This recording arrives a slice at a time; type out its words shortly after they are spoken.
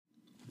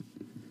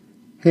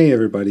Hey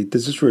everybody,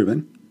 this is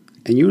Ruben,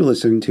 and you're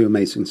listening to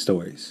Amazing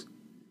Stories.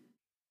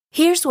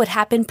 Here's what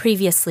happened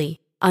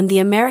previously on the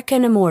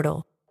American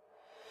Immortal.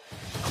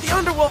 The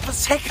Underwolf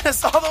has taken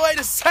us all the way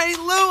to St.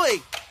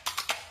 Louis!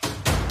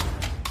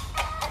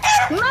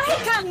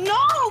 Micah,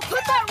 no!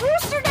 Put that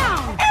rooster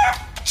down!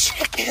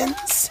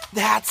 Chickens?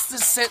 That's the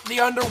scent the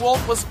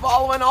Underwolf was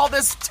following all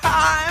this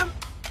time?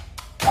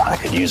 I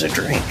could use a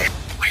drink.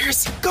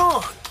 Where's he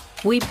gone?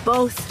 We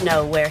both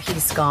know where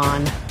he's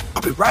gone.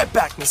 I'll be right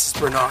back, Mrs.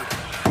 Bernard.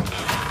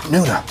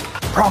 Nuna,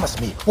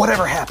 promise me,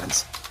 whatever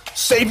happens,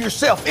 save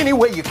yourself any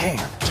way you can.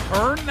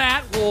 Turn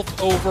that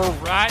wolf over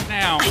right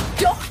now. I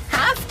don't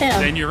have him!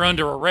 Then you're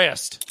under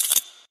arrest.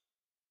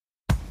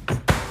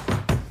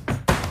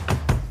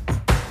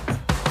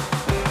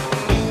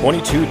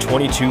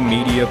 '22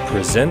 Media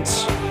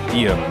presents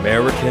The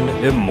American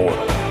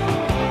Immortal.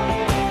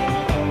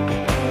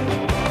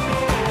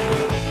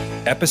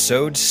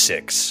 Episode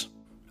 6.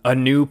 A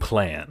New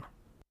Plan.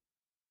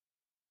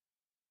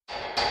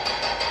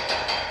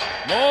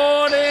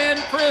 Morning,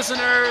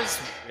 prisoners.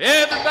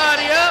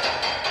 Everybody up.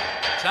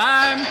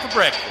 Time for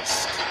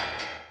breakfast.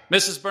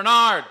 Mrs.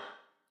 Bernard,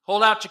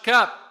 hold out your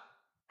cup.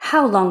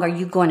 How long are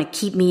you going to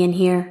keep me in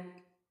here?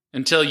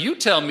 Until you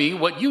tell me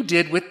what you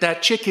did with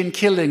that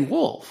chicken-killing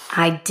wolf.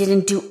 I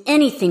didn't do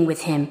anything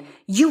with him.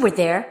 You were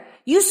there.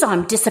 You saw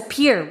him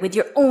disappear with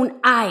your own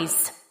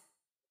eyes.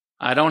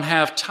 I don't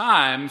have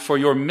time for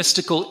your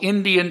mystical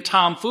Indian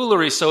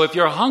tomfoolery, so if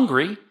you're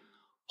hungry,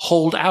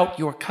 hold out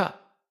your cup.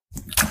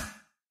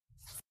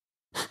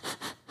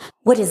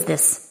 What is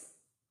this?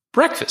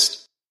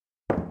 Breakfast.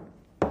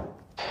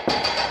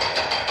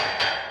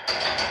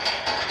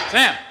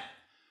 Sam,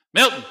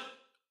 Milton,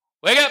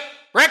 wake up,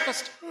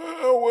 breakfast.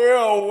 We're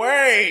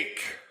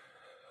awake.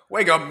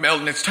 Wake up,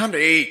 Milton. It's time to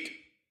eat.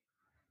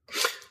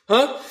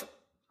 Huh?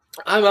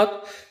 I'm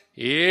up.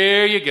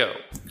 Here you go.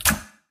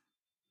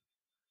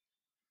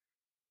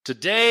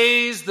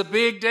 Today's the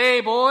big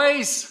day,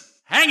 boys.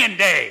 Hanging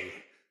day.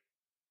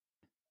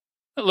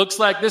 It looks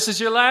like this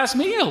is your last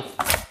meal.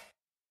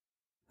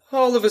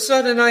 All of a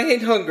sudden, I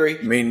ain't hungry.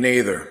 Me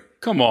neither.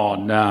 Come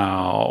on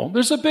now.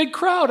 There's a big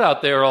crowd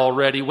out there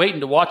already waiting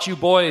to watch you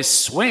boys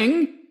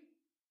swing.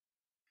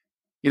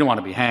 You don't want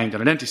to be hanged on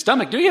an empty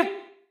stomach, do you?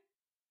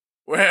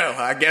 Well,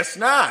 I guess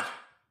not.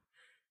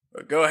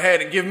 But go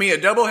ahead and give me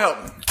a double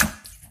helping.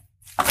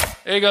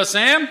 There you go,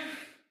 Sam.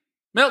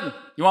 Milton,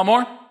 you want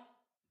more?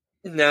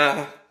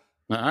 Nah.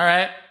 All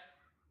right.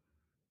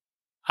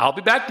 I'll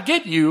be back to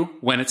get you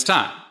when it's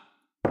time.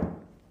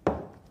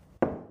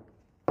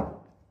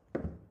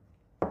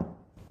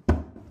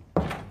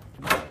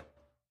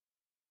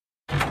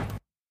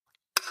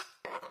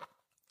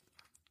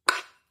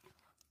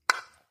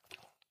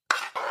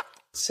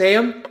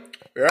 Sam?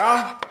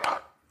 Yeah?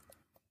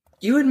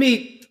 You and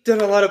me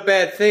done a lot of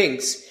bad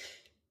things.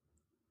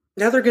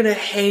 Now they're gonna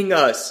hang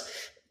us.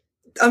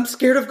 I'm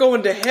scared of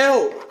going to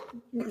hell.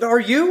 Are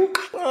you?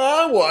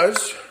 I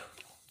was.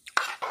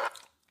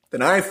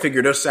 Then I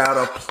figured us out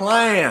a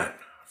plan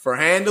for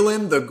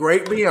handling the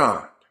great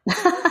beyond.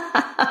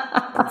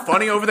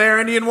 Funny over there,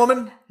 Indian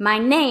woman? My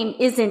name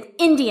isn't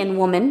Indian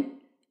woman.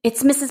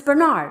 It's Mrs.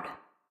 Bernard.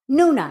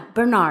 Nuna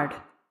Bernard.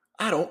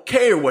 I don't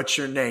care what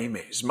your name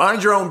is.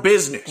 Mind your own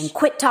business. And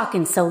quit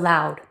talking so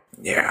loud.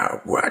 Yeah,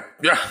 what?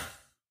 Yeah.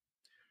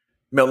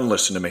 Milton,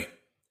 listen to me.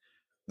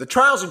 The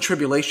trials and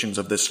tribulations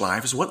of this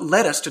life is what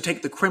led us to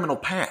take the criminal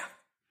path.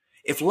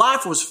 If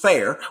life was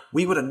fair,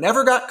 we would have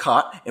never got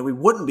caught, and we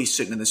wouldn't be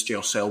sitting in this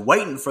jail cell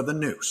waiting for the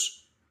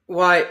noose.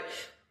 Why,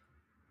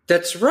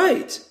 that's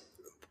right.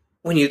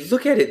 When you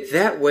look at it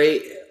that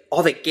way,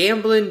 all the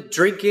gambling,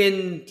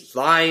 drinking,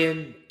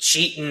 lying,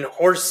 cheating,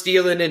 horse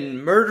stealing,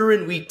 and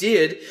murdering we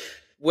did,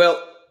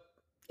 well,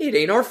 it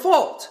ain't our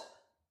fault.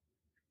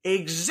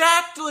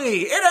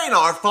 Exactly. It ain't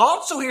our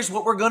fault, so here's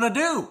what we're gonna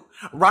do.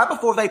 Right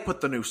before they put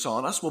the noose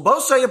on us, we'll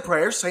both say a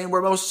prayer saying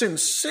we're most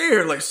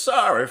sincerely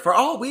sorry for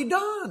all we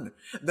done.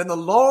 Then the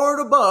Lord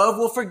above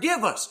will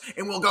forgive us,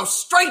 and we'll go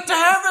straight to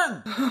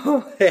heaven.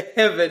 Oh,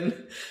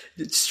 heaven.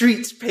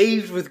 Streets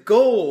paved with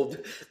gold.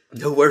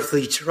 No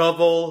earthly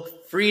trouble.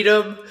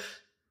 Freedom.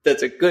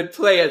 That's a good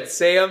plan,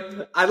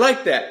 Sam. I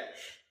like that.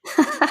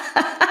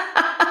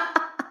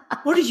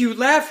 What are you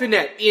laughing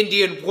at,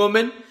 Indian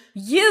woman?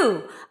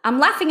 You! I'm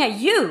laughing at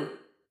you!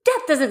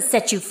 Death doesn't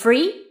set you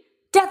free.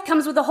 Death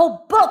comes with a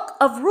whole book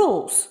of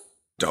rules.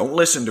 Don't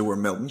listen to her,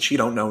 Milton. She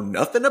don't know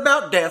nothing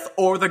about death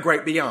or the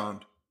great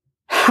beyond.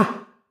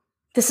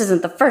 This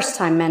isn't the first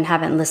time men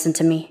haven't listened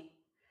to me.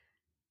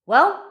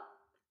 Well,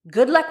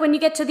 good luck when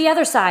you get to the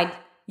other side.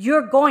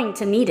 You're going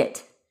to need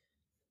it.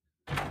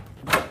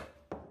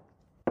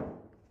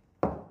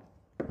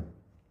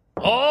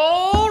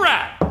 All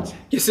right.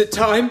 Is it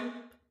time?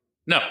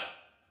 No,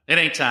 it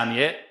ain't time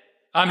yet.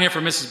 I'm here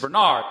for Mrs.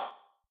 Bernard.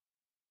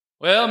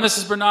 Well,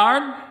 Mrs.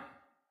 Bernard,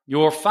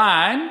 your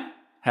fine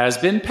has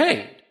been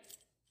paid.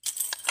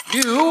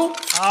 You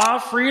are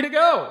free to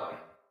go.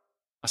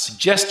 I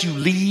suggest you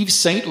leave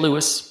St.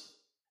 Louis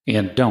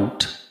and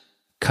don't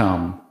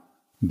come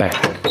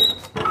back.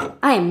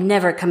 I am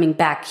never coming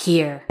back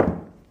here.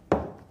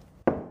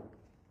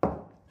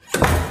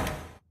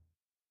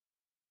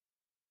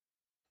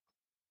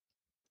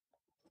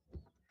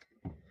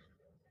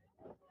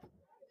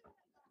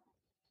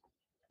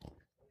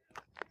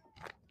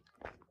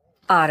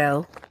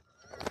 Otto.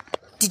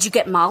 Did you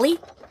get Molly?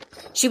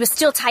 She was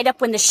still tied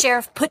up when the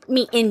sheriff put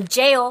me in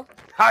jail.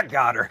 I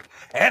got her.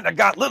 And I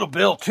got little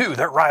Bill, too.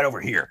 They're right over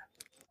here.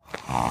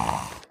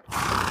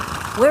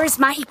 Where is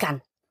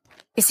Mahican?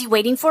 Is he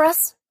waiting for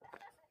us?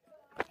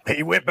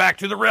 He went back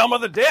to the realm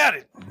of the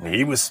dead.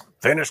 He was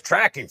finished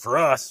tracking for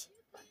us.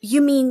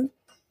 You mean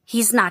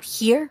he's not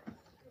here?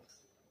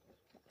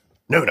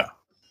 Nuna,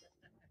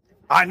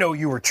 I know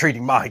you were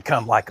treating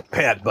Mahican like a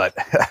pet, but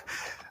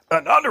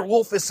an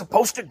underwolf is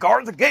supposed to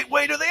guard the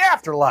gateway to the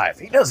afterlife.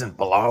 He doesn't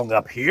belong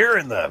up here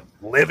in the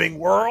living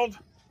world.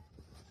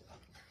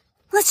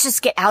 Let's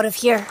just get out of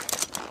here.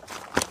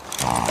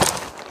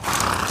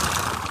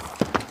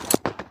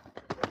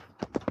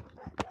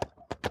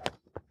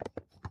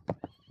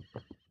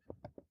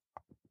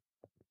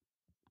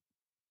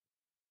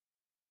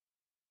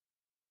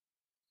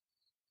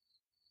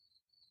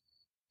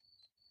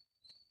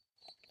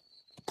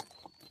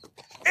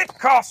 It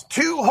cost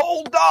 $2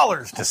 whole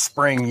to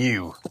spring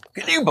you.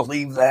 Can you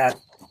believe that?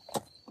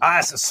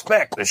 I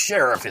suspect the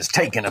sheriff is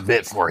taking a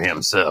bit for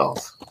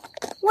himself.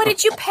 What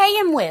did you pay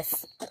him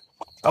with?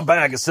 A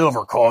bag of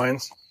silver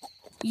coins.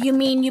 You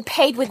mean you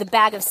paid with a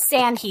bag of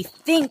sand he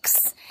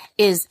thinks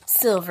is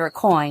silver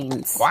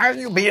coins? Why are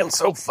you being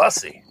so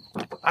fussy?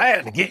 I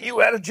had to get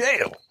you out of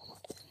jail.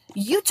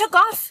 You took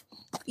off?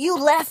 You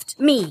left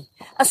me.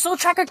 A soul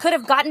tracker could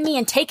have gotten me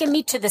and taken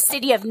me to the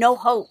city of no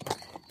hope.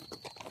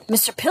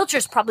 Mr.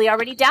 Pilcher's probably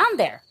already down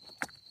there.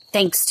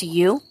 Thanks to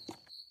you.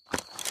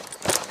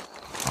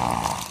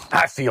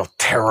 I feel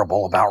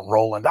terrible about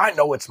Roland. I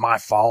know it's my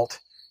fault.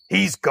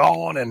 He's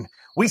gone, and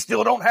we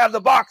still don't have the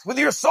box with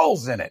your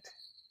souls in it.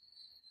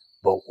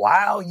 But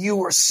while you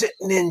were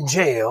sitting in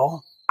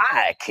jail,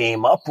 I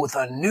came up with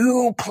a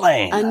new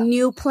plan. A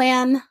new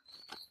plan?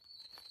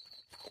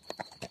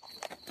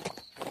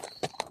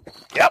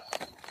 Yep.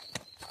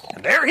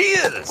 And there he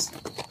is.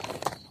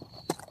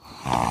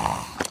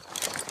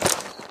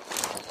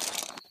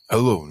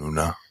 Hello,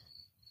 Nuna.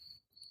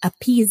 A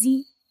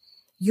peasy?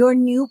 Your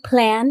new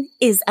plan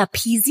is a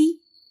peasy?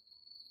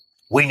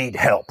 We need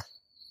help.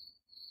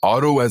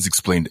 Otto has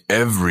explained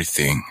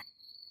everything.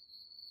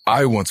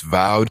 I once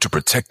vowed to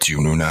protect you,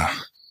 Nuna.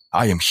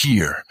 I am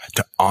here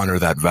to honor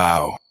that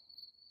vow.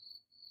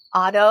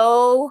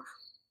 Otto?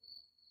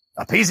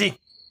 Appeasy,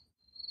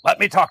 let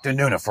me talk to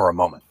Nuna for a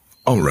moment.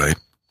 All right.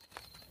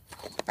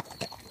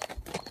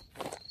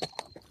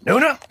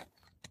 Nuna,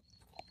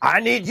 I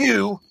need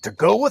you to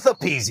go with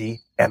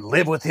Appeasy and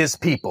live with his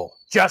people,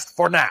 just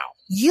for now.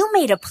 You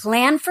made a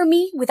plan for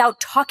me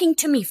without talking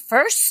to me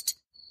first?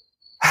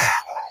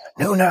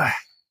 Nuna,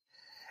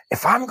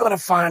 if I'm going to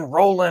find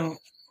Roland,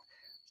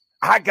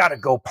 I got to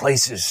go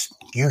places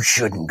you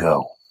shouldn't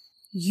go.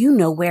 You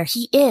know where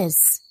he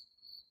is.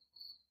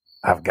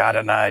 I've got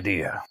an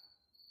idea.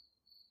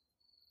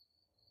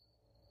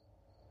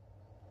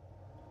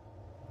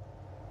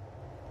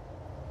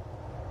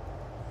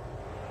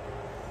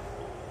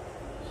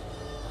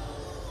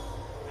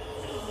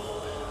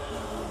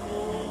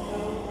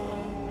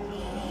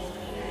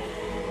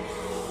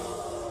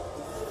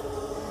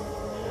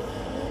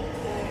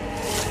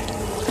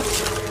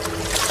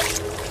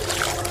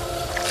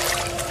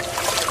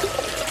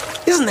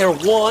 Isn't there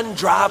one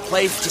dry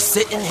place to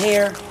sit in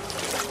here?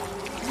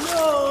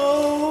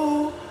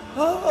 No.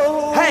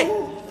 Oh.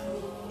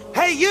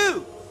 Hey,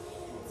 you!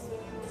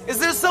 Is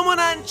there someone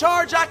in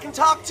charge I can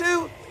talk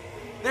to?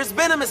 There's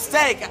been a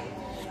mistake.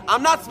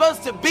 I'm not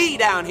supposed to be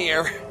down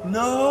here.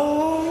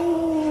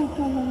 No.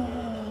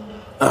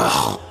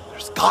 Ugh,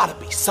 there's gotta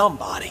be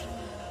somebody.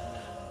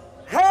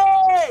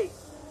 Hey!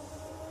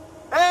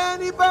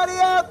 Anybody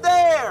out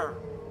there?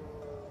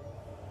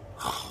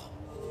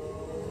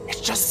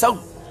 It's just so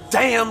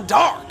damn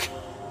dark.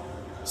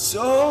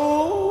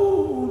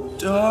 So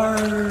dark.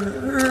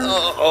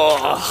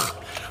 Ugh,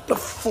 the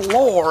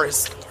floor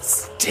is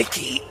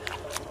sticky.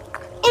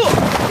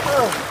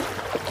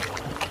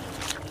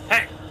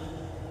 Hey,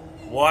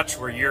 watch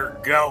where you're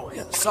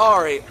going.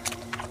 Sorry,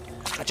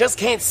 I just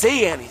can't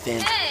see anything.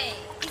 Hey,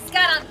 he's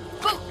got on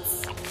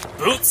boots.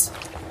 Boots?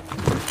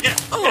 Yeah,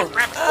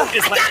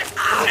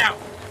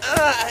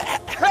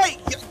 Hey,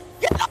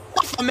 get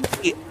off of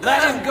me.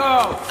 Let him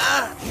go.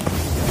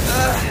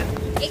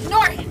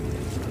 Ignore him.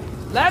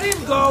 Let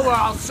him go or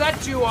I'll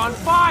set you on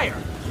fire.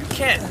 You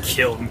can't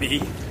kill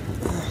me.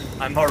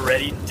 I'm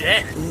already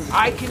dead.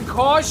 I can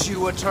cause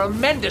you a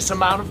tremendous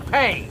amount of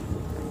pain.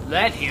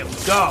 Let him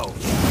go.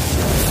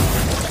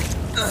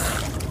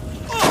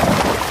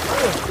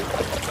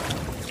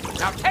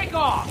 Now take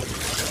off.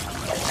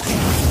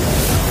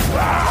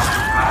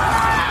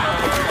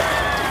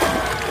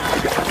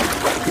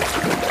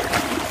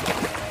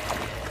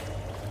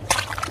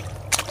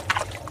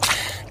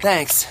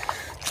 Thanks.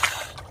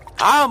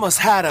 I almost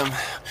had him,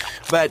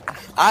 but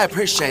I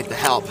appreciate the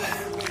help.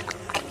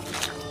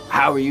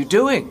 How are you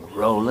doing,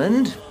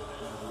 Roland?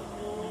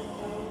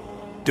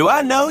 Do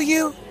I know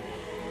you?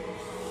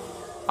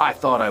 I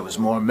thought I was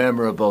more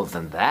memorable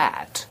than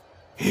that.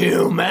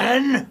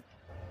 Human?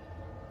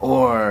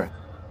 Or...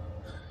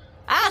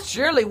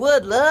 surely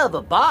would love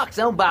a box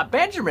owned by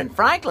Benjamin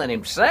Franklin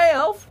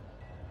himself.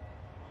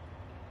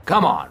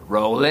 Come on,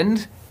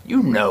 Roland.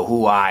 You know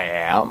who I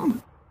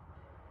am.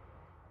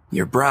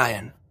 You're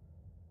Brian,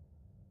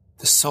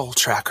 the Soul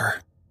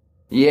Tracker.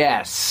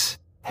 Yes.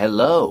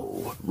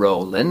 Hello,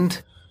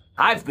 Roland.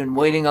 I've been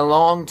waiting a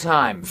long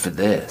time for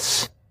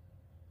this.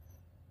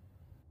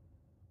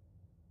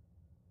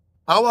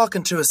 I walk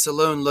into a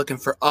saloon looking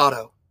for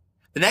Otto.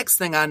 The next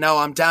thing I know,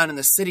 I'm down in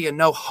the city of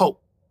no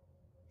hope.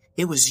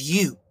 It was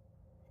you.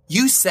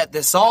 You set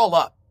this all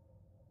up.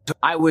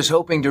 I was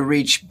hoping to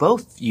reach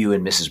both you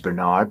and Mrs.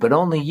 Bernard, but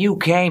only you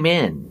came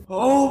in.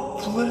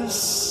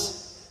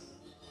 Hopeless.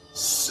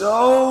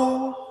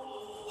 So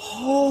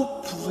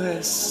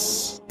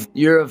hopeless.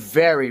 You're a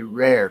very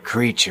rare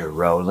creature,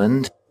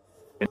 Roland.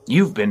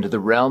 You've been to the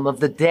realm of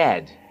the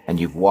dead, and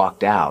you've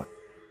walked out.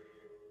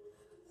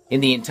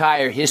 In the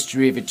entire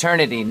history of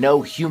eternity,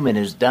 no human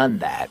has done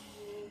that.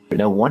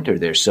 No wonder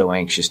they're so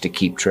anxious to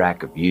keep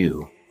track of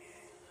you.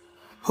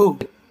 Who?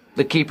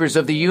 The keepers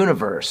of the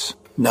universe.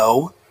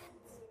 No.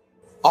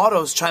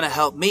 Otto's trying to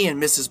help me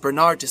and Mrs.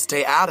 Bernard to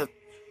stay out of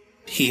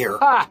here.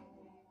 Ha!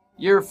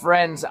 Your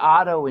friends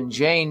Otto and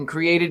Jane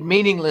created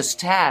meaningless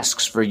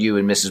tasks for you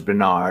and Mrs.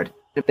 Bernard.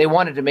 They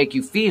wanted to make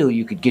you feel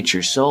you could get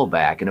your soul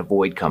back and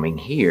avoid coming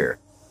here.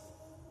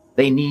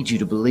 They need you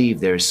to believe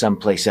there is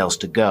someplace else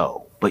to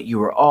go, but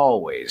you are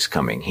always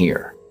coming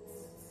here.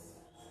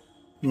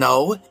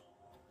 No.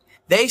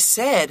 They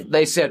said...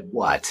 They said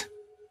what?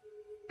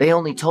 They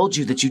only told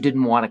you that you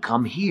didn't want to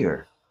come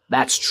here.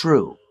 That's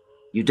true.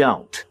 You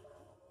don't.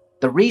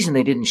 The reason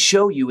they didn't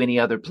show you any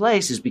other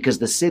place is because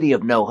the City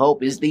of No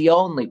Hope is the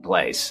only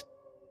place.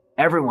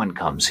 Everyone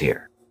comes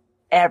here.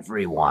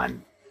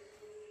 Everyone.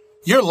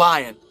 You're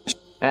lying.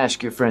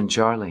 Ask your friend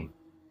Charlie.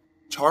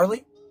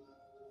 Charlie?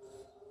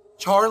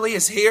 Charlie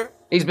is here?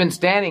 He's been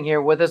standing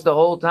here with us the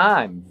whole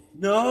time.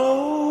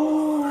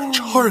 No.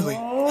 Charlie.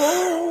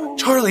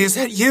 Charlie, is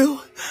that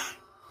you?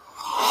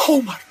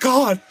 Oh my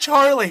God,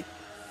 Charlie.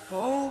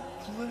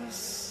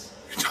 Hopeless.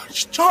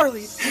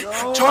 Charlie.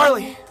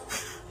 Charlie.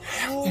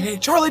 Hey,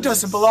 Charlie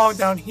doesn't belong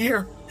down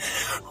here.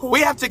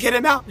 We have to get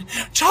him out.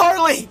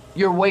 Charlie!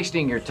 You're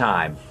wasting your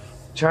time.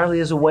 Charlie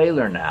is a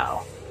whaler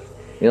now.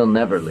 He'll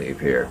never leave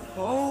here.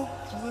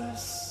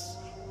 Hopeless.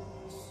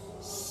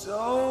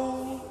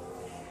 So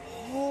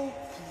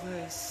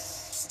hopeless.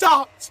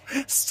 Stop!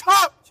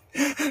 Stop!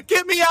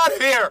 Get me out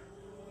of here!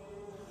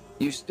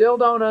 You still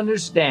don't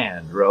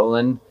understand,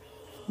 Roland.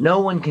 No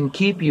one can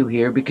keep you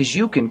here because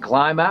you can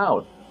climb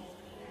out.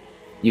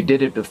 You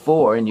did it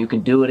before, and you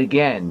can do it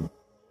again.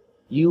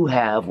 You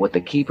have what the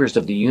keepers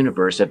of the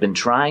universe have been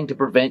trying to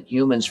prevent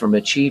humans from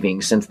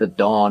achieving since the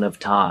dawn of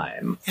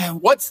time.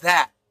 And what's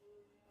that?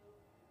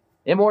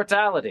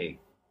 Immortality.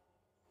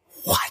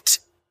 What?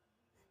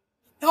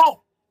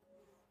 No.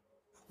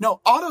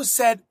 No, Otto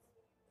said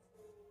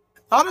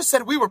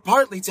we were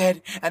partly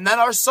dead, and that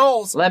our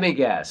souls... Let me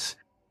guess.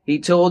 He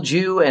told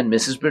you and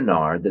Mrs.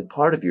 Bernard that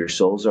part of your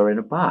souls are in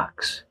a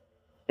box,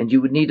 and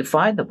you would need to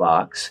find the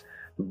box,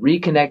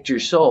 reconnect your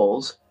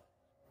souls,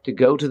 to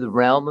go to the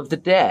realm of the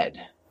dead,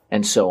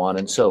 and so on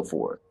and so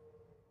forth.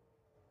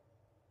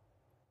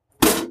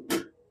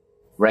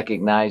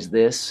 Recognize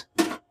this?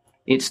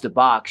 It's the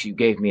box you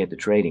gave me at the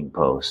trading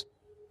post.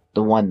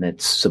 The one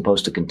that's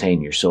supposed to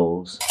contain your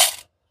souls.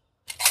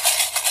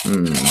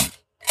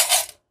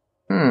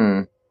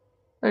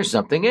 There's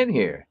something in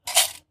here.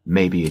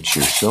 Maybe it's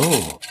your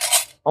soul.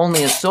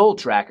 Only a soul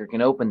tracker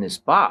can open this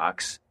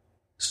box,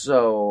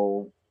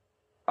 so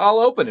I'll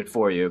open it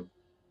for you.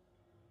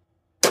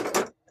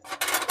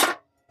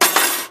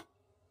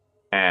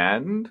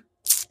 And?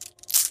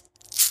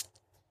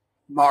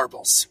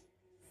 Marbles.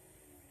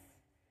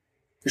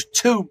 There's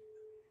 2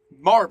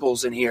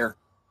 marbles in here.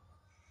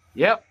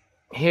 Yep.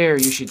 Here,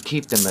 you should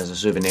keep them as a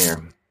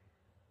souvenir.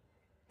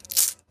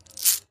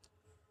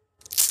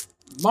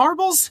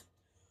 Marbles?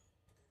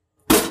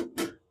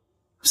 I'm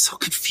so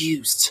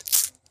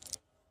confused.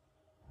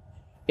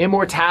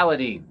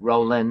 Immortality,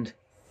 Roland.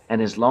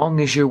 And as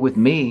long as you're with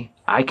me,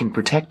 I can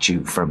protect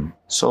you from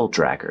soul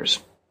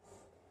trackers.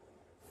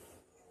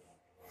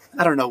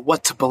 I don't know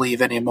what to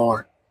believe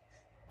anymore.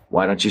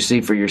 Why don't you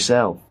see for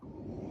yourself?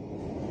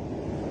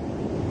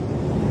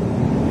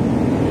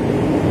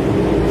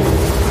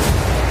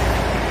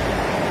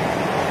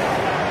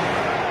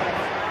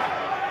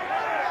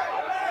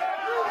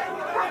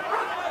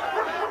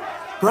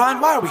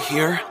 Brian, why are we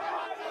here?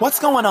 What's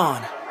going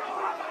on?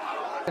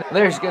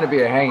 There's going to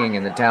be a hanging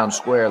in the town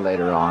square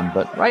later on,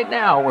 but right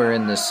now we're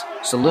in this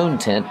saloon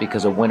tent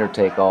because a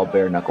winner-take-all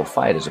bare-knuckle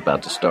fight is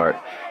about to start.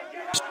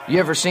 You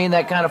ever seen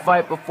that kind of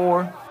fight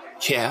before?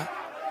 Yeah.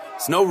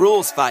 It's no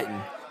rules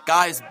fighting.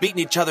 Guys beating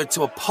each other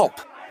to a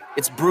pulp.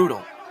 It's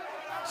brutal.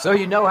 So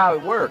you know how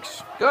it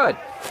works. Good.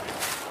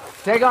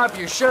 Take off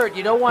your shirt.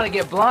 You don't want to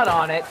get blood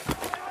on it.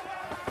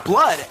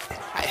 Blood?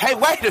 Hey,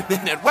 wait a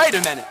minute.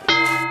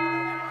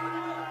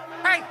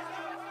 Hey,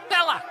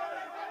 Bella!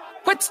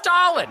 Quit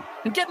stalling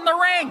and get in the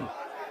ring.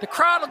 The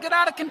crowd will get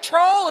out of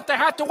control if they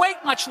have to wait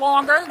much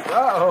longer.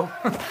 Uh-oh.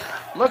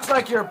 Looks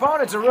like your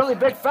opponent's a really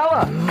big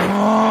fella.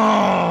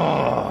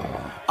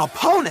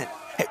 Opponent?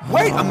 Hey,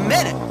 wait a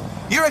minute.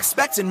 You're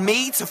expecting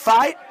me to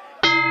fight?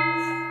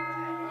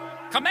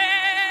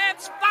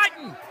 Commence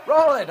fighting!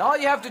 Roland, all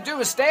you have to do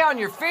is stay on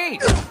your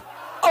feet.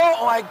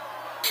 Oh my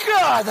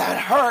God, that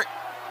hurt.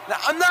 Now,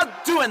 I'm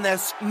not doing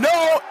this.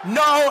 No,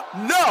 no,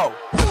 no.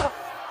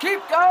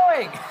 Keep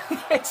going.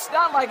 It's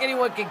not like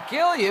anyone can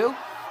kill you.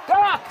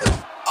 Doc!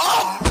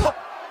 Oh!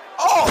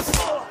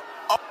 Oh!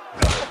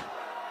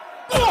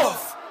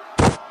 Oh!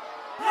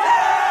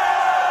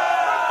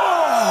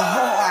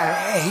 Oh, I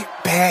hate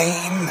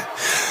pain.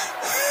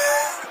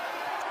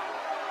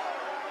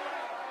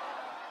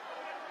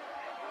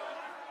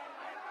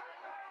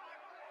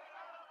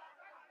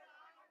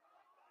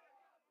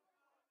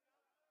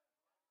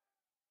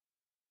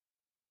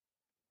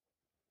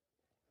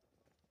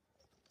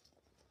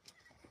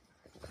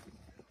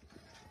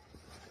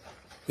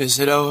 Is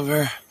it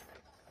over?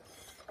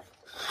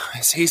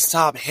 Has he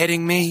stopped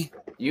hitting me?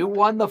 You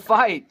won the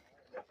fight.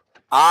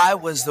 I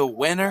was the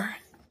winner?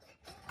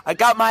 I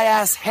got my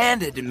ass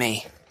handed to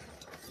me.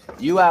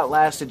 You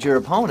outlasted your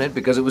opponent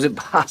because it was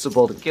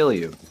impossible to kill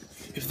you.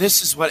 If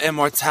this is what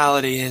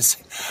immortality is,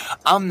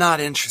 I'm not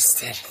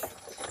interested.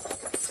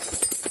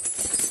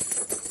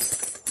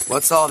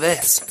 What's all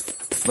this?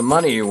 The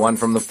money you won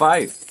from the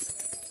fight.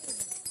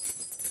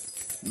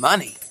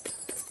 Money?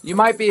 You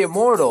might be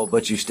immortal,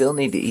 but you still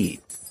need to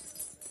eat.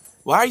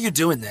 Why are you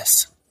doing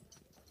this?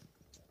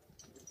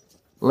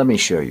 Let me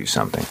show you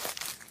something.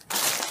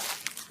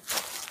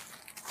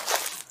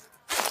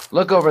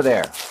 Look over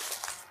there.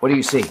 What do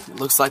you see? It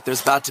looks like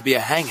there's about to be a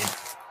hanging.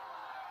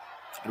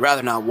 I'd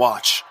rather not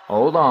watch.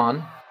 Hold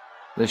on.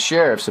 The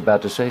sheriff's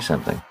about to say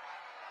something.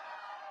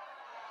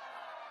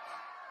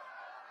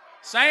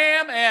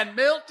 Sam and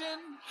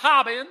Milton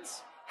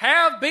Hobbins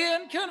have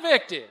been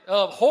convicted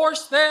of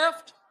horse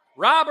theft,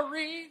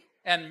 robbery,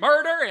 and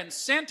murder and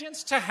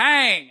sentenced to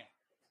hang.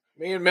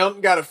 Me and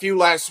Milton got a few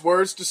last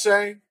words to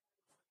say.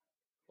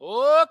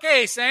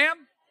 Okay,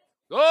 Sam.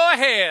 Go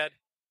ahead.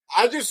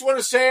 I just want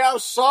to say how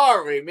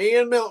sorry me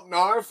and Milton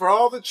are for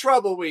all the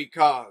trouble we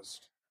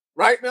caused.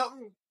 Right,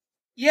 Milton?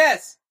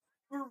 Yes,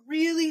 we're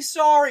really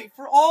sorry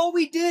for all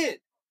we did.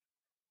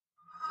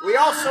 We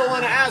also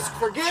want to ask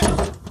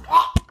forgiveness.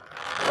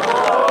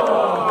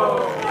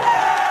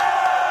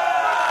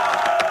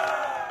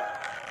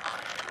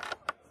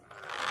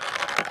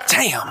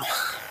 Damn.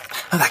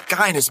 That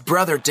guy and his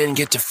brother didn't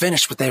get to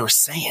finish what they were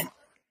saying.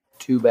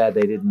 Too bad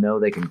they didn't know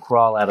they can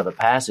crawl out of the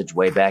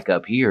passageway back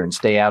up here and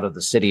stay out of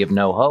the City of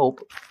No Hope.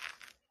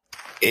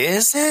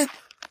 Is it?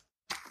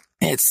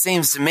 It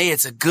seems to me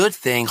it's a good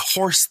thing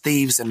horse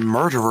thieves and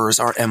murderers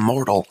are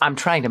immortal. I'm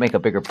trying to make a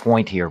bigger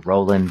point here,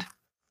 Roland.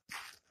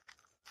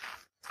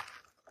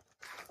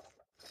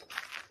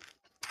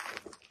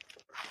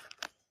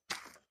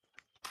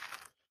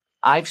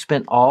 I've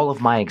spent all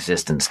of my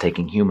existence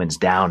taking humans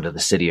down to the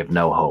City of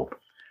No Hope.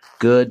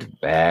 Good,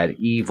 bad,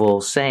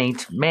 evil,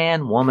 saint,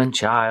 man, woman,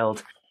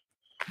 child.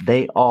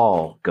 They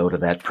all go to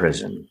that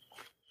prison.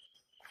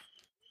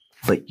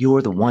 But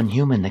you're the one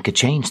human that could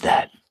change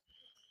that.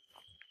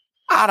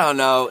 I don't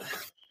know.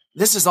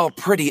 This is all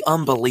pretty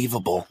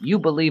unbelievable. You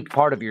believed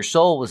part of your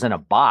soul was in a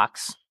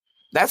box.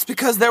 That's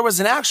because there was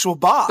an actual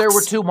box. There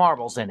were 2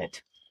 marbles in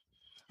it.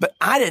 But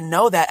I didn't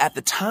know that at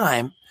the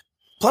time.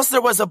 Plus,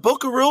 there was a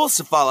book of rules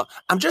to follow.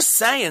 I'm just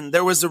saying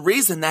there was a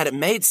reason that it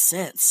made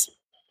sense.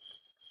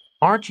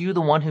 Aren't you the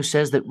one who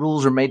says that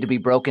rules are made to be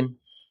broken?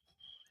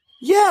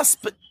 Yes,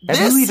 but Have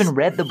you even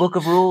read the book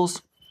of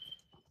rules?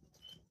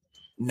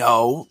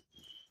 No.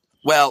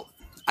 Well,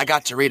 I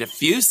got to read a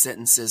few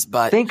sentences,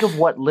 but... Think of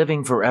what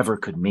living forever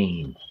could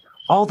mean.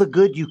 All the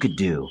good you could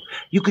do.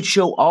 You could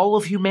show all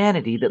of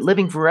humanity that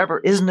living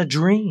forever isn't a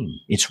dream.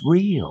 It's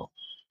real.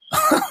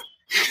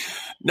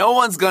 No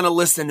one's gonna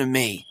listen to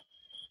me.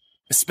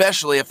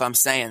 Especially if I'm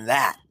saying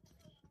that.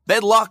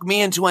 They'd lock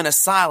me into an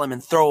asylum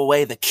and throw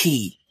away the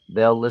key.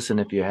 They'll listen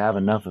if you have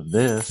enough of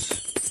this.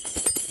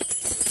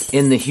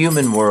 In the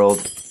human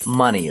world,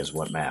 money is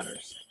what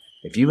matters.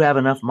 If you have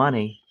enough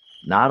money,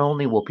 not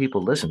only will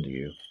people listen to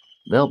you,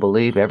 they'll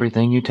believe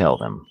everything you tell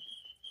them.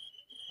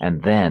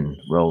 And then,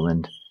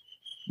 Roland,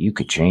 you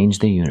could change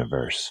the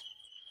universe.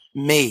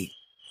 Me.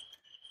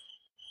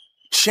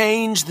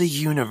 Change the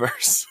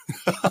universe.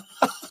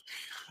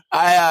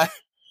 I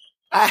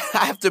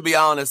have to be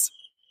honest.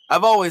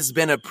 I've always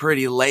been a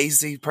pretty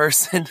lazy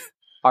person.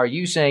 Are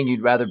you saying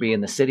you'd rather be in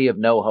the City of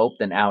No Hope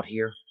than out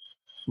here?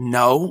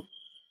 No.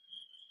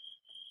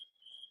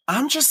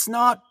 I'm just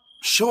not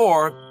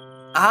sure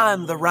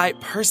I'm the right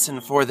person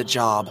for the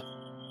job.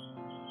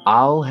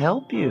 I'll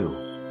help you.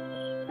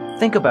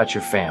 Think about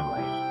your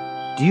family.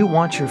 Do you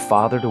want your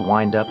father to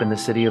wind up in the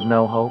City of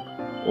No Hope?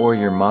 Or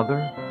your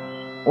mother?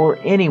 Or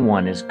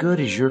anyone as good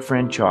as your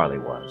friend Charlie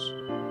was?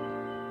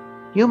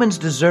 Humans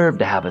deserve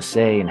to have a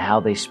say in how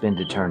they spend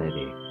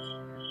eternity.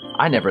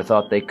 I never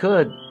thought they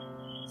could,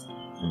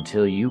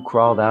 until you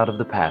crawled out of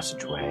the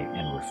passageway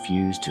and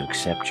refused to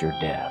accept your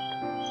death.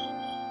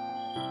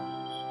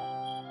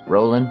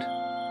 Roland,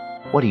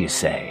 what do you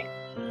say?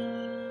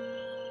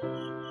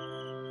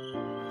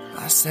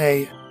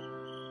 say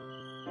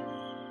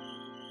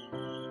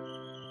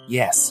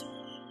yes.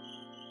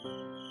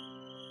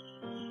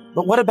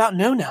 But what about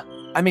Nuna?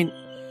 I mean,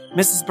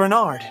 Mrs.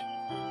 Bernard.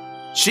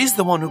 She's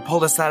the one who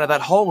pulled us out of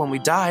that hole when we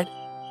died.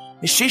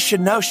 She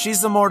should know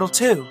she's immortal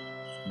too.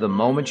 The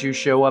moment you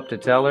show up to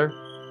tell her,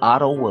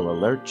 Otto will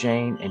alert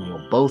Jane and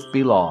you'll both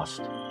be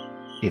lost.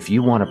 If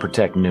you want to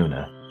protect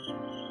Nuna,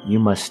 you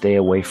must stay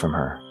away from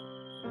her.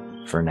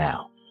 For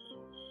now.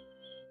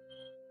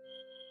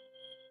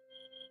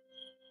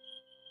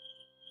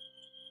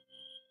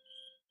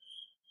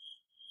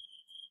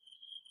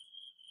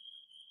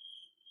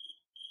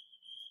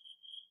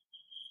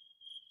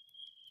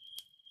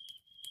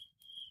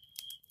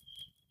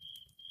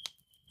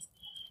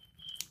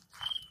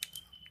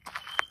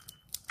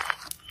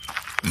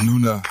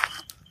 Nuna,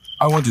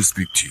 I want to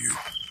speak to you.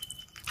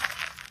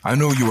 I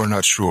know you are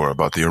not sure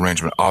about the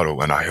arrangement Otto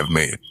and I have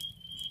made.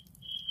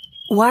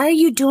 Why are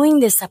you doing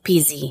this,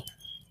 Apisi?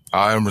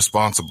 I am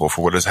responsible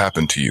for what has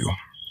happened to you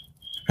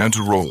and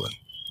to Roland.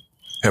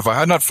 If I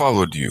had not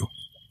followed you,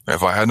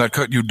 if I had not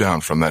cut you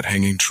down from that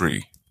hanging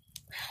tree,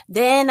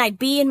 then I'd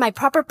be in my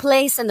proper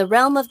place in the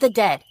realm of the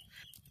dead.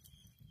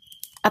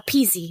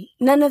 Apisi,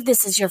 none of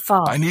this is your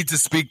fault. I need to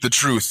speak the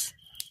truth.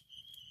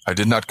 I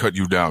did not cut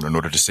you down in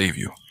order to save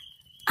you.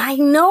 I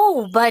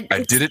know, but...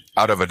 I did it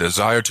out of a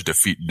desire to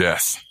defeat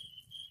death.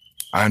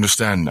 I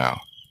understand now.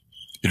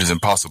 It is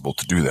impossible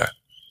to do that.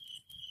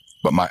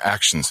 But my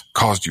actions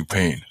caused you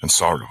pain and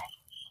sorrow.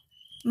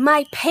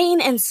 My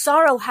pain and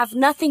sorrow have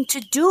nothing to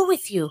do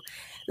with you.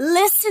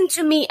 Listen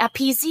to me,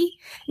 Apisi.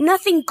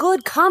 Nothing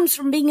good comes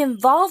from being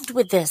involved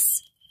with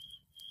this.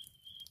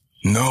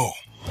 No,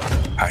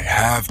 I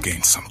have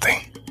gained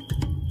something.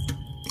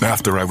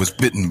 After I was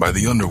bitten by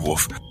the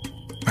underwolf,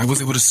 I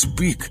was able to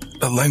speak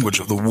the language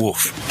of the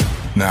wolf.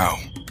 Now,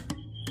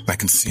 I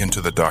can see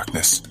into the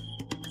darkness,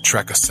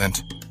 track a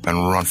scent,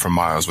 and run for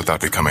miles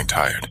without becoming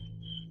tired.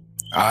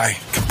 I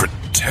can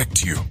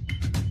protect you,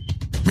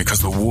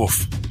 because the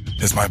wolf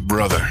is my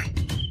brother.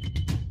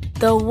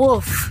 The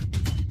wolf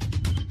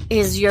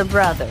is your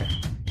brother?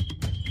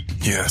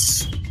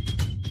 Yes.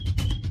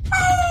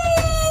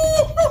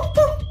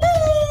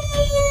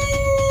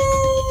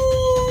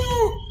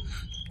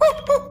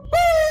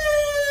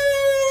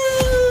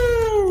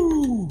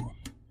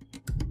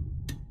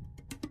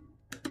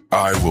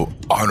 I will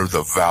honor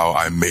the vow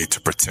I made to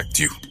protect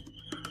you.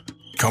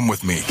 Come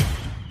with me.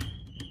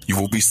 You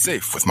will be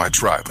safe with my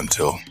tribe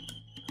until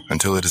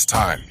it is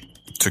time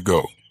to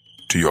go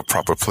to your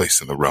proper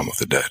place in the realm of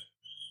the dead.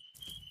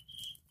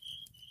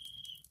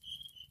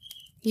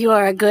 You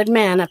are a good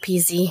man,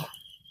 Apisi.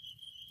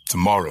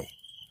 Tomorrow,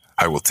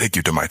 I will take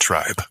you to my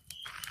tribe.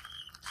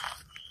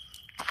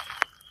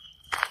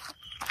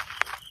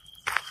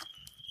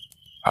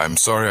 I'm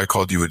sorry I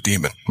called you a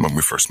demon when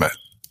we first met.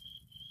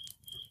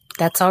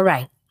 That's all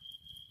right.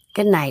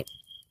 Good night.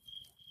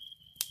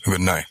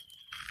 Good night.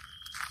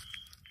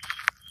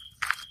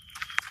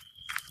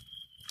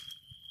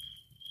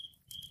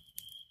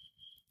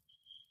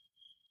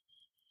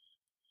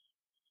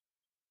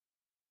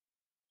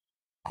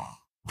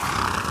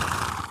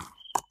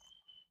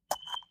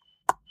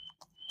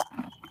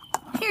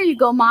 Here you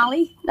go,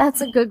 Molly.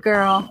 That's a good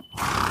girl.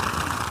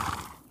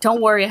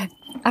 Don't worry.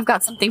 I've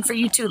got something for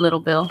you too,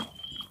 little Bill.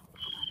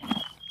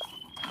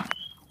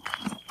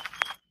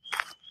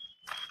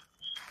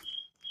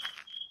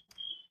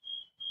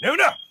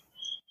 Nuna,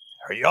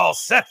 are you all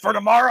set for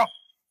tomorrow?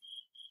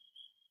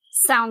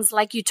 Sounds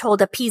like you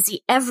told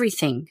Apisi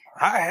everything.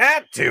 I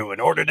had to in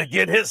order to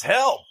get his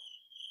help.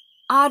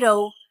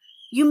 Otto,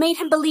 you made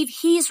him believe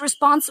he's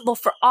responsible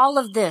for all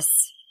of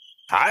this.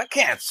 I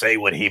can't say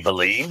what he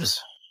believes.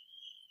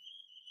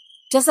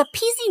 Does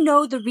Apisi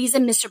know the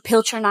reason Mr.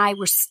 Pilcher and I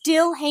were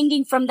still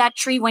hanging from that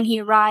tree when he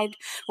arrived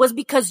was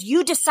because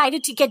you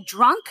decided to get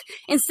drunk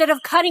instead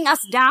of cutting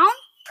us down?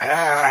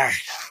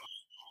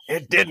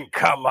 It didn't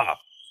come up.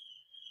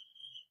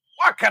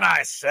 What can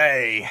I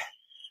say?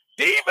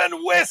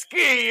 Demon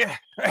whiskey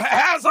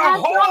has a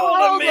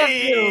hold of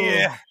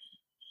me.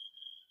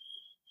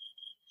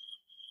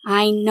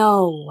 I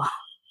know.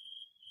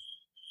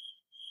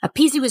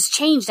 Apisi was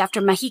changed after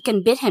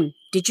Mohican bit him.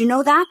 Did you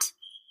know that?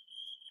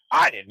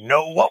 I didn't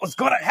know what was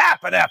going to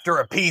happen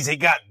after Apisi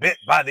got bit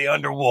by the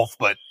underwolf,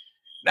 but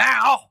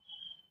now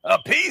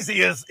Apisi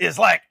is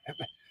like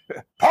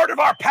part of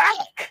our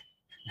pack.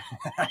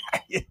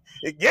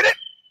 You get it?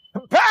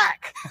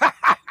 Pack!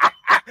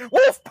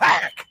 Wolf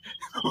pack!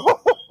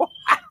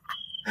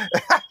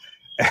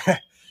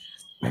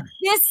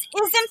 This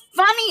isn't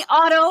funny,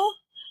 Otto.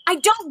 I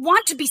don't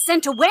want to be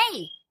sent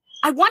away.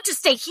 I want to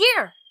stay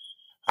here.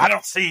 I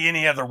don't see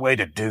any other way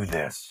to do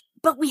this.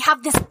 But we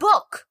have this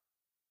book.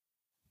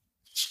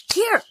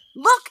 Here,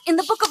 look, in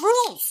the book of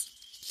rules.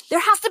 There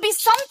has to be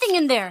something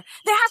in there.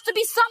 There has to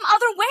be some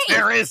other way.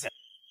 There isn't.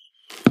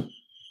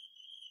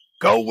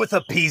 Go with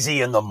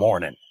Apisi in the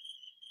morning.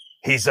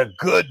 He's a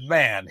good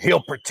man.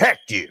 He'll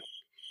protect you.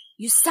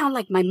 You sound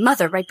like my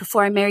mother right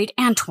before I married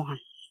Antoine.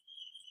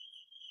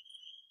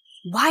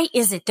 Why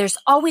is it there's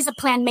always a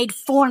plan made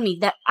for me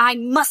that I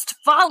must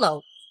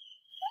follow?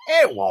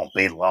 It won't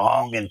be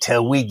long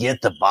until we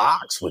get the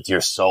box with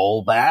your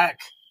soul back.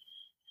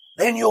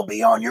 Then you'll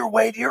be on your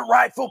way to your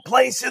rightful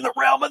place in the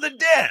realm of the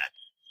dead.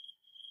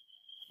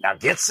 Now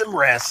get some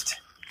rest,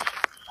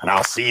 and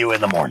I'll see you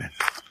in the morning.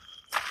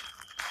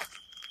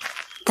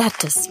 That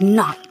does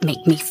not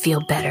make me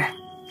feel better.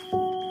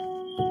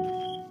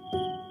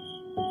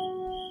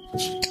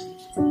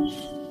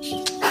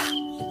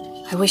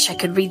 I wish I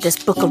could read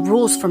this book of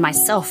rules for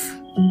myself.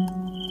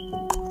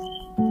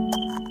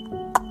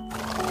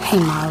 Hey,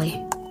 Molly.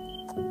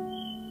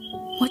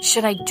 What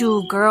should I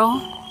do, girl?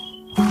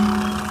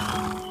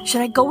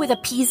 Should I go with a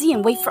peasy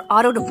and wait for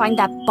Otto to find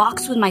that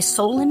box with my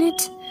soul in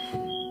it?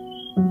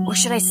 Or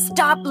should I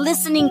stop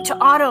listening to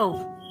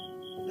Otto?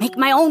 Make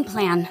my own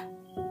plan.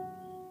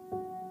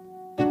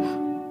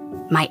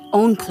 My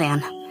own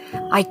plan.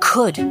 I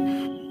could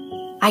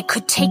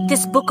take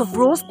this book of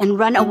rules and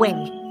run away.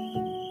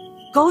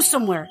 Go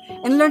somewhere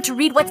and learn to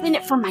read what's in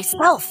it for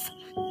myself.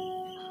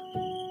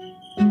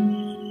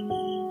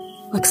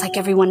 Looks like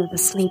everyone is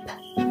asleep.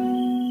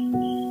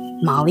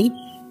 Molly?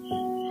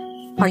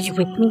 Are you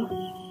with me?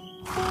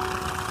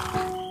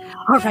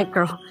 All right,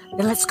 girl.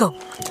 Then let's go.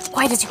 As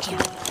quiet as you can.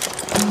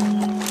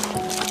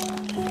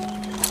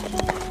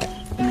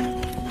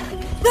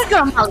 Good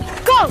girl, Molly.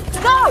 Go!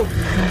 Go!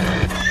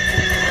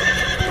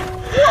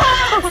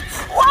 Whoa!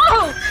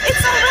 Whoa!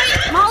 It's all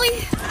right, Molly.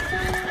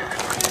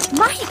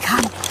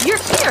 Mahikan, you're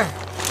here.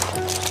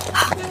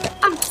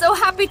 I'm so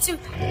happy to...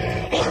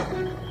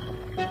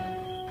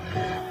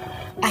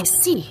 I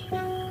see.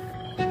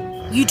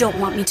 You don't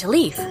want me to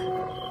leave.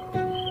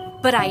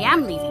 But I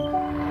am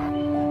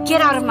leaving.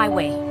 Get out of my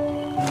way.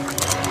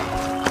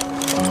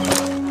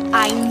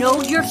 I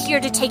know you're here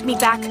to take me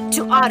back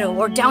to Otto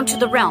or down to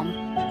the realm.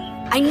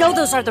 I know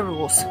those are the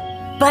rules.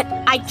 But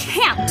I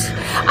can't.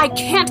 I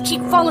can't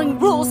keep following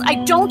rules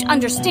I don't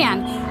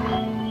understand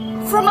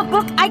from a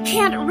book I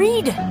can't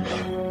read.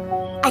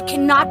 I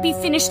cannot be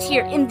finished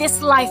here in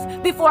this life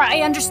before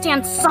I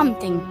understand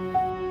something.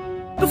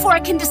 Before I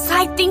can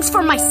decide things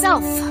for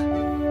myself.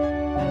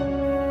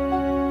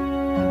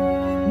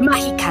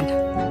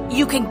 Mahikan,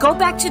 you can go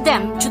back to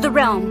them, to the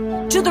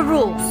realm, to the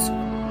rules.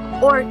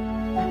 Or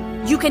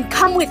you can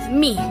come with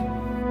me.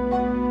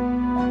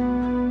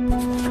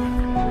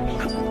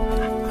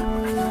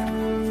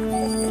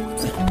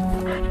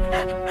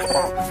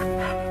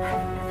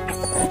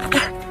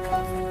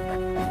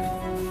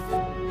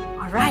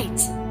 All right.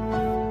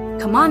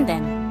 Come on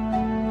then.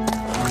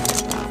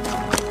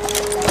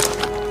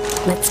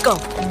 Let's go.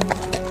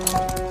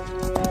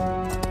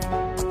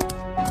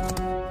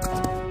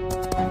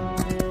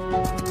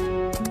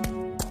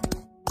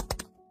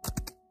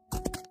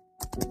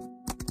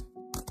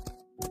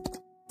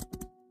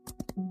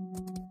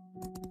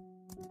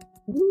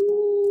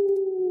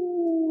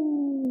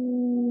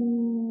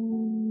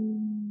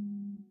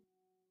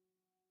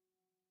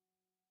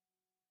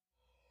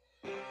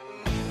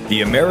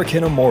 The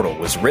American Immortal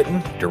was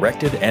written,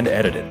 directed, and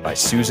edited by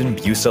Susan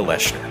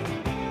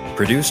Busa-Leshner.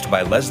 Produced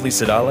by Leslie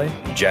Sedale,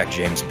 Jack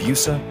James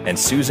Busa, and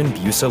Susan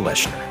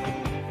Busa-Leshner.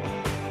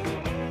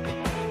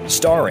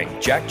 Starring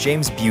Jack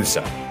James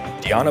Busa,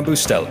 Diana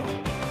Bustello,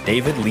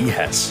 David Lee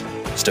Hess,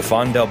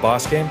 Stefan Del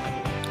Bosque,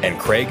 and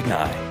Craig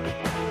Nye.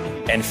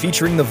 And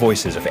featuring the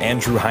voices of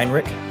Andrew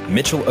Heinrich,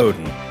 Mitchell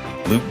Oden,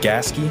 Luke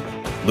Gaskey,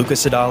 Luca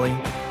Sedale,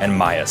 and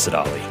Maya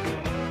Sedale.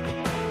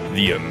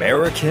 The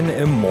American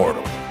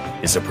Immortal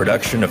is a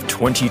production of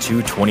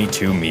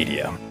 2222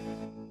 Media.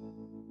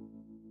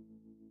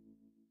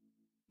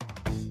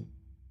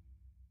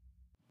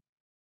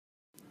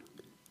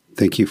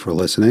 Thank you for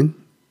listening,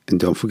 and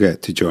don't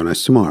forget to join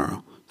us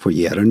tomorrow for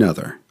yet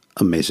another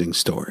amazing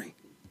story.